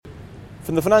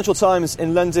From the Financial Times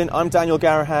in London, I'm Daniel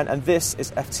Garahan and this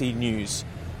is FT News.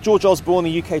 George Osborne,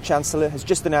 the UK Chancellor, has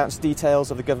just announced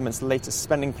details of the government's latest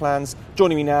spending plans.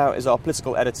 Joining me now is our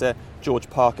political editor, George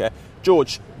Parker.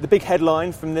 George, the big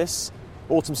headline from this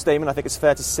autumn statement, I think it's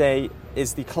fair to say,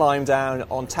 is the climb down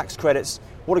on tax credits.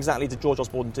 What exactly did George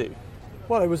Osborne do?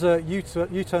 Well, it was a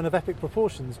U-turn of epic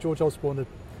proportions. George Osborne had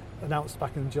announced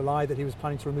back in July that he was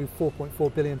planning to remove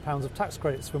 £4.4 billion of tax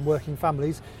credits from working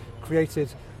families,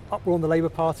 created uproar in the Labour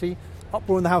Party,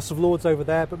 uproar in the House of Lords over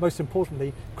there, but most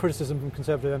importantly, criticism from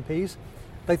Conservative MPs.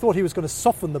 They thought he was going to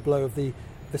soften the blow of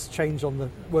this change on the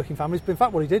working families, but in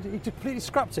fact what he did, he completely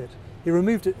scrapped it. He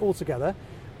removed it altogether,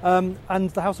 and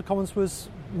the House of Commons was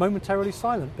momentarily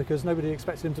silent because nobody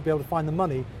expected him to be able to find the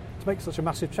money to make such a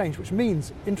massive change, which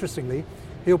means, interestingly,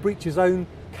 he'll breach his own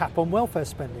cap on welfare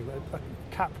spending, a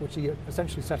cap which he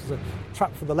essentially set as a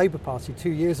trap for the Labour Party 2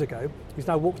 years ago. He's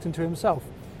now walked into himself.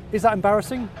 Is that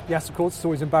embarrassing? Yes, of course, it's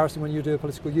always embarrassing when you do a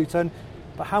political U-turn,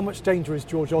 but how much danger is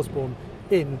George Osborne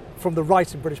in from the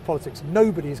right in British politics?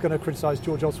 Nobody is going to criticise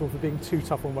George Osborne for being too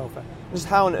tough on welfare. Just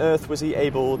how on earth was he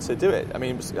able to do it? I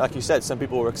mean, like you said, some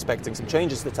people were expecting some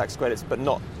changes to the tax credits, but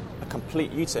not a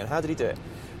complete U-turn. How did he do it?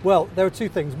 Well, there are two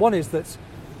things. One is that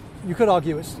you could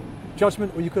argue it's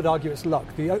judgment or you could argue it's luck.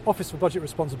 The Office for Budget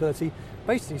Responsibility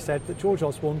basically said that George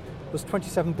Osborne was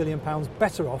 £27 billion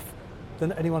better off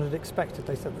than anyone had expected.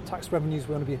 They said that tax revenues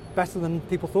were going to be better than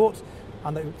people thought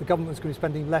and that the government was going to be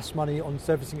spending less money on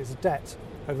servicing its debt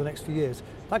over the next few years.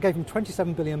 That gave him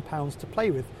 £27 billion to play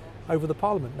with over the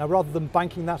Parliament. Now, rather than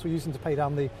banking that or using to pay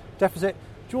down the deficit,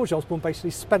 George Osborne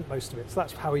basically spent most of it. So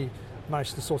that's how he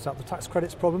managed to sort out the tax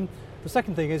credits problem. The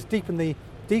second thing is deep in the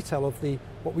detail of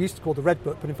what we used to call the Red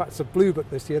Book, but in fact it's a Blue Book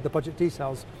this year, the budget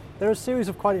details. There are a series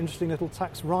of quite interesting little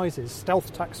tax rises,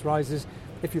 stealth tax rises,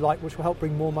 if you like, which will help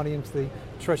bring more money into the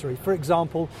Treasury. For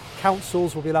example,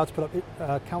 councils will be allowed to put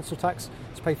up council tax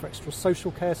to pay for extra social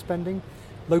care spending.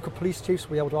 Local police chiefs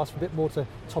will be able to ask for a bit more to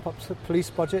top up police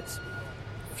budgets.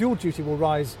 Fuel duty will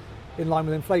rise in line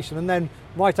with inflation. And then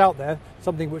right out there,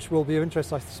 something which will be of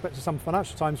interest, I suspect, to some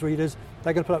Financial Times readers,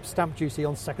 they're going to put up stamp duty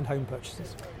on second home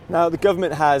purchases. Now, the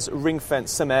government has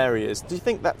ring-fenced some areas. Do you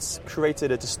think that's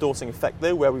created a distorting effect,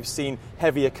 though, where we've seen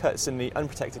heavier cuts in the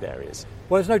unprotected areas?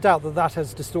 Well, there's no doubt that that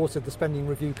has distorted the spending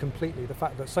review completely. The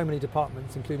fact that so many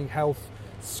departments, including health,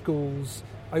 schools,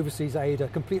 overseas aid, are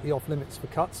completely off limits for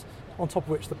cuts, on top of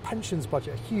which the pensions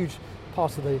budget, a huge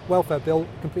part of the welfare bill,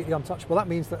 completely untouched. Well, that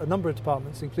means that a number of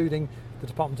departments, including the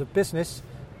Department of Business,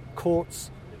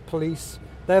 courts, police,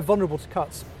 they're vulnerable to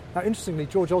cuts. Now, interestingly,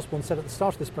 George Osborne said at the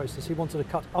start of this process he wanted to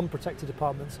cut unprotected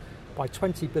departments by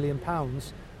 £20 billion.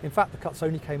 In fact, the cuts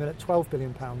only came in at £12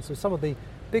 billion. So some of the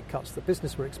big cuts that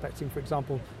business were expecting, for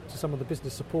example, to some of the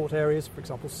business support areas, for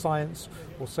example, science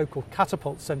or so-called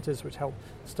catapult centres, which help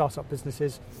start-up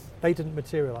businesses, they didn't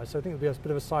materialise. So I think it'll be a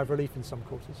bit of a sigh of relief in some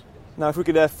quarters. Now, if we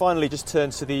could finally just turn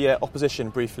to the opposition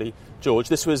briefly, George.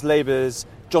 This was Labour's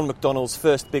John McDonnell's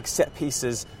first big set-piece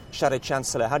as Shadow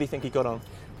Chancellor. How do you think he got on?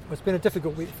 Well, it's been a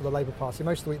difficult week for the Labour Party.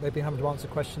 Most of the week they've been having to answer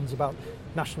questions about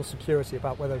national security,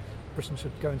 about whether Britain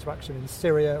should go into action in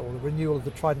Syria or the renewal of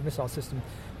the Trident missile system.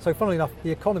 So funnily enough,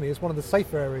 the economy is one of the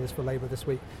safer areas for Labour this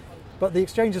week. But the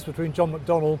exchanges between John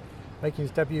McDonnell, making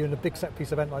his debut in a big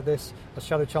set-piece event like this, as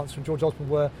Shadow Chancellor, and George Osborne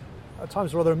were at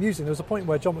times rather amusing. There was a point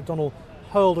where John McDonnell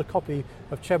hurled a copy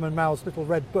of Chairman Mao's little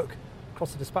red book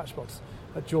across the dispatch box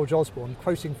at George Osborne,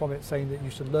 quoting from it saying that you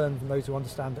should learn from those who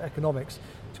understand economics,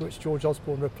 to which George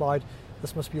Osborne replied,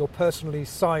 "This must be your personally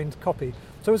signed copy."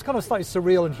 So it was kind of a slightly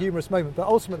surreal and humorous moment, but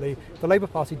ultimately the Labour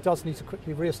Party does need to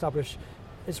quickly re-establish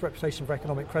its reputation for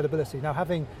economic credibility. Now,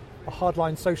 having a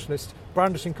hardline socialist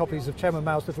brandishing copies of Chairman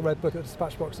Mao's little red book at the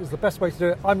dispatch box is the best way to do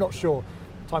it. I'm not sure.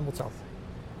 Time will tell.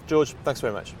 George, thanks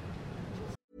very much.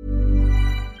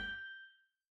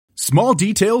 Small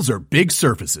details are big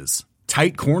surfaces.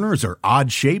 Tight corners are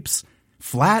odd shapes.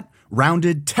 Flat,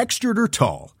 rounded, textured, or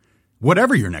tall.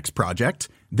 Whatever your next project,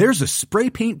 there's a spray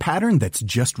paint pattern that's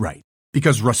just right.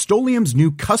 Because Rust-Oleum's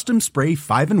new Custom Spray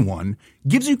 5-in-1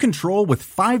 gives you control with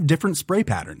 5 different spray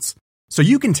patterns. So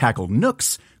you can tackle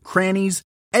nooks, crannies,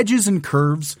 edges, and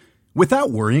curves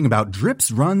without worrying about drips,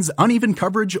 runs, uneven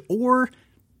coverage, or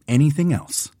anything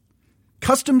else.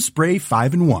 Custom Spray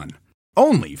 5-in-1.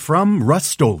 Only from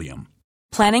Rust-Oleum.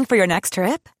 Planning for your next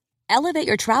trip? Elevate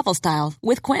your travel style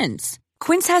with Quince.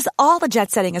 Quince has all the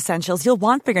jet-setting essentials you'll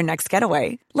want for your next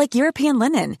getaway, like European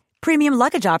linen, premium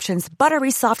luggage options,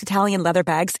 buttery soft Italian leather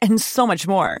bags, and so much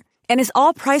more. And is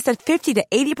all priced at 50 to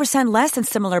 80% less than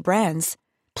similar brands.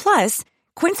 Plus,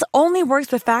 Quince only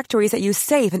works with factories that use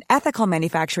safe and ethical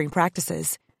manufacturing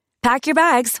practices. Pack your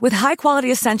bags with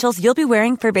high-quality essentials you'll be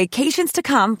wearing for vacations to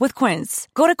come with Quince.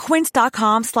 Go to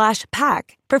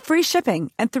quince.com/pack for free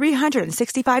shipping and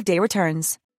 365-day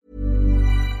returns.